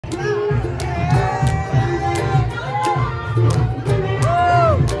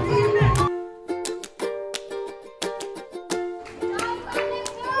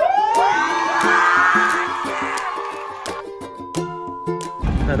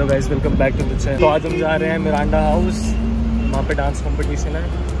Hello guys, welcome back to the channel. तो आज हम जा रहे हैं मिरांडा हाउस, वहाँ पे डांस कंपटीशन है,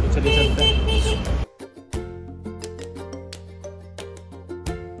 तो चलिए चलते हैं।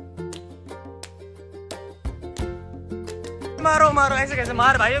 मारो मारो, ऐसे कैसे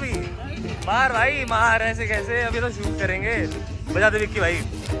मार भाई, अभी मार भाई मार, ऐसे कैसे, अभी तो शूट करेंगे। बजा दे विक्की भाई,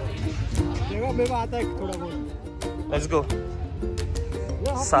 मेरे को आता है थोड़ा बहुत। Let's go.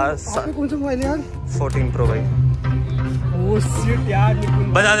 14 प्रो भाई। ओह शिट यार,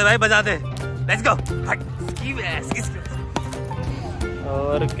 बजा दे भाई बजा दे, लेट्स गो।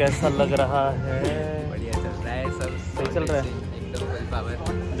 और कैसा लग रहा है? बढ़िया चल रहा है, सब सही चल रहा है, एकदम फुल पावर।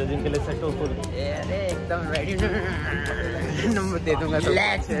 जजिंग के लिए सेट हो फुल? अरे एकदम रेडी, नंबर दे दूंगा।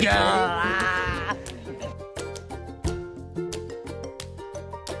 Let's go.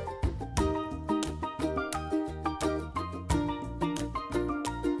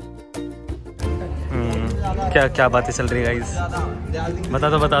 क्या क्या बातें चल रही है गाइस, बता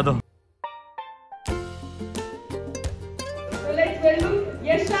दो।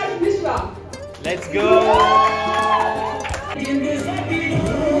 Let's go.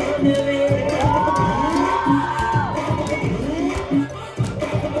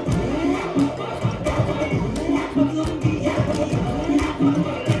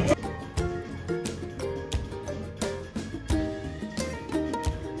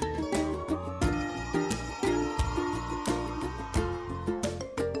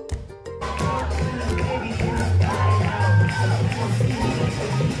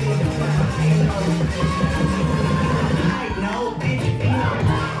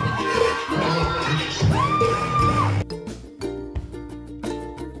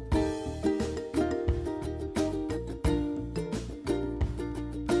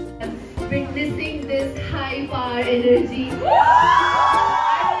 Witnessing this high power energy.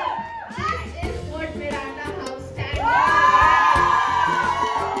 This is what Miranda House stands for.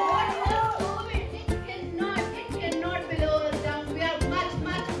 What was COVID? It cannot below us down. We are much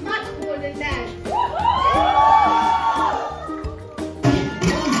more than that.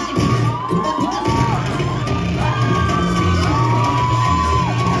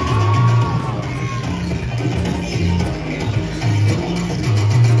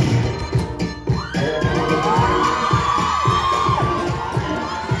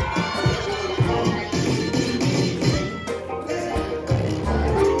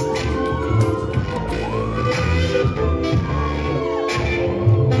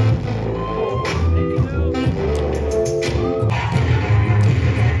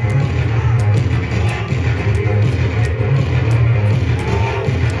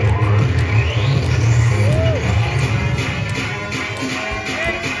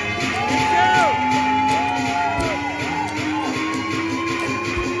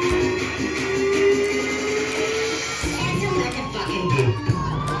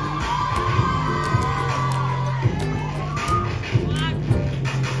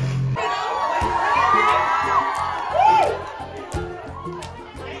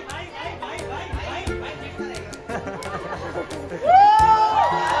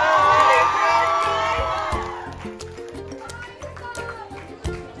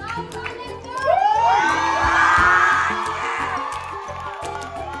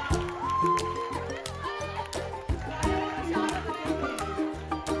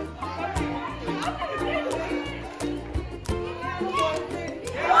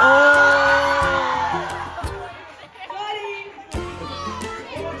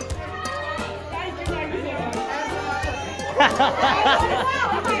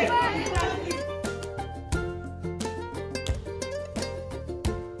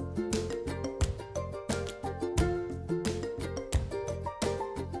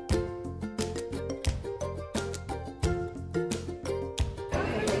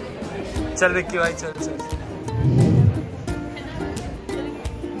 चल विक्की भाई, चल चल।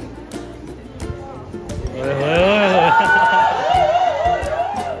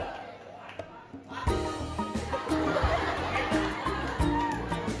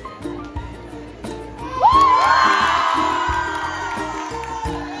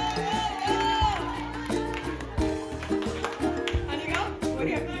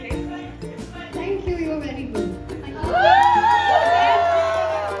 Thank you. You are very good.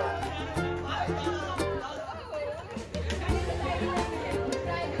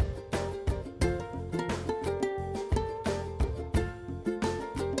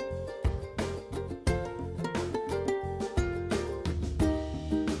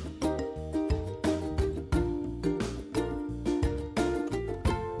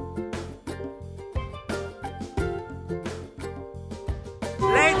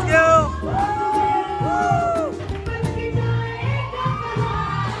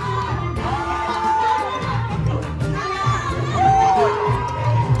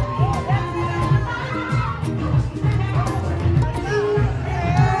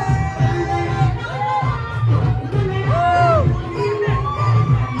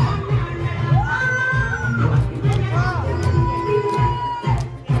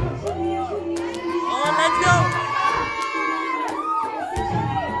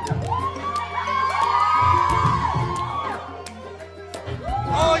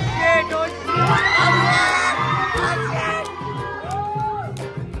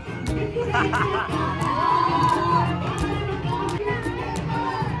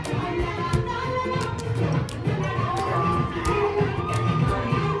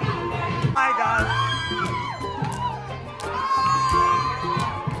 My God.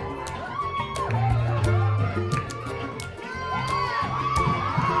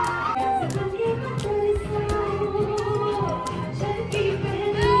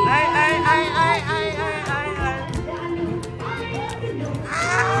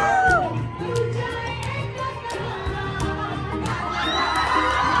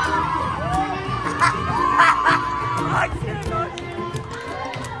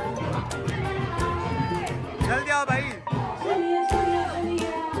 जल्दी आओ भाई,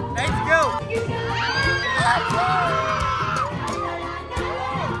 let's go.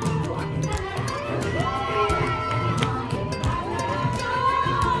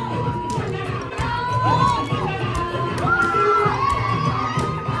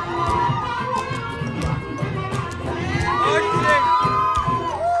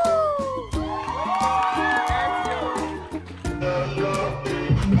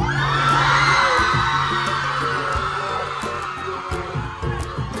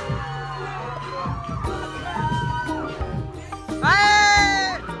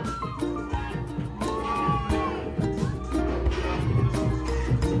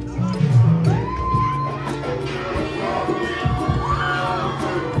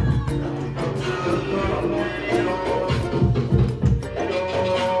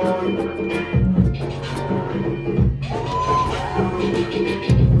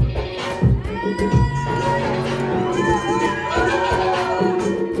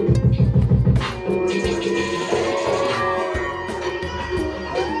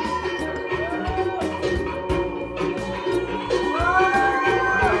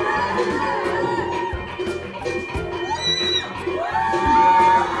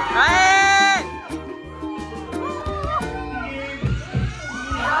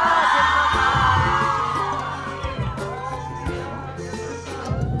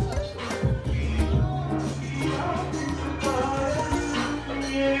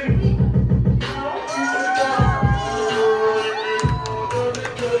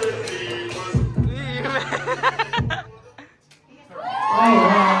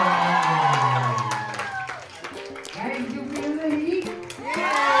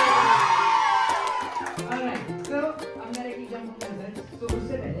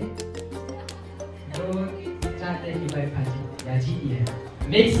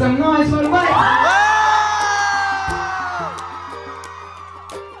 Make some noise for what?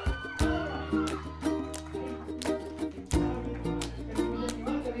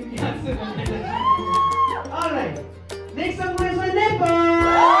 Alright, make some noise for Nepal!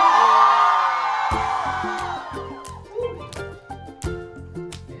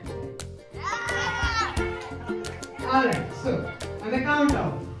 Alright, so on the count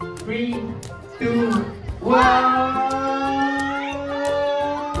of 3, 2, 1.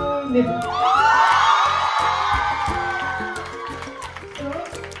 Nipple.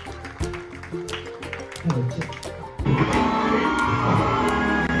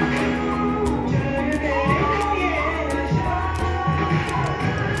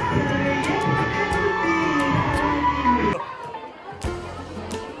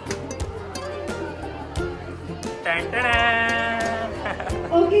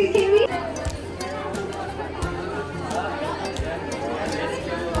 Okay, can we?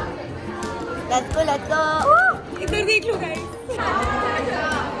 Let's go. इधर देख लो guys.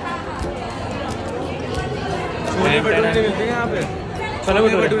 Chole bhature मिलते हैं यहाँ पे। छोले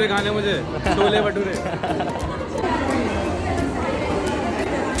भटूरे खाने मुझे। छोले भटूरे।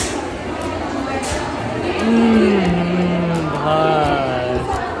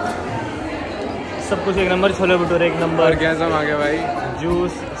 सब कुछ एक नंबर, छोले भटूरे एक नंबर। क्या सब आ गया भाई?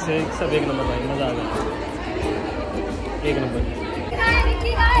 जूस शेक सब एक नंबर भाई, मजा आ गया एक नंबर।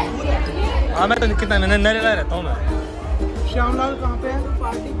 हाँ मैं तो कितना नरेला रहता हूँ मैं। श्यामलाल कहाँ पे है?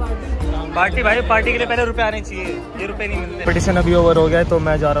 पार्टी भाई, पार्टी के लिए पहले रुपए आने चाहिए, ये रुपए नहीं मिलते। कंपटीशन अभी ओवर हो गया है तो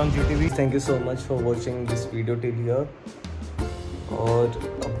मैं जा रहा हूँ GTV। Thank you so much for watching this video till here. और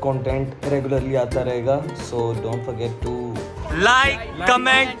अब कंटेंट रेगुलरली आता रहेगा, so don't forget to like,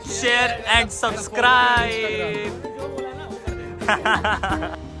 comment, share and subscribe.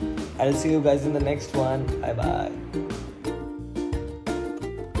 I'll see you guys in the next one. Bye bye.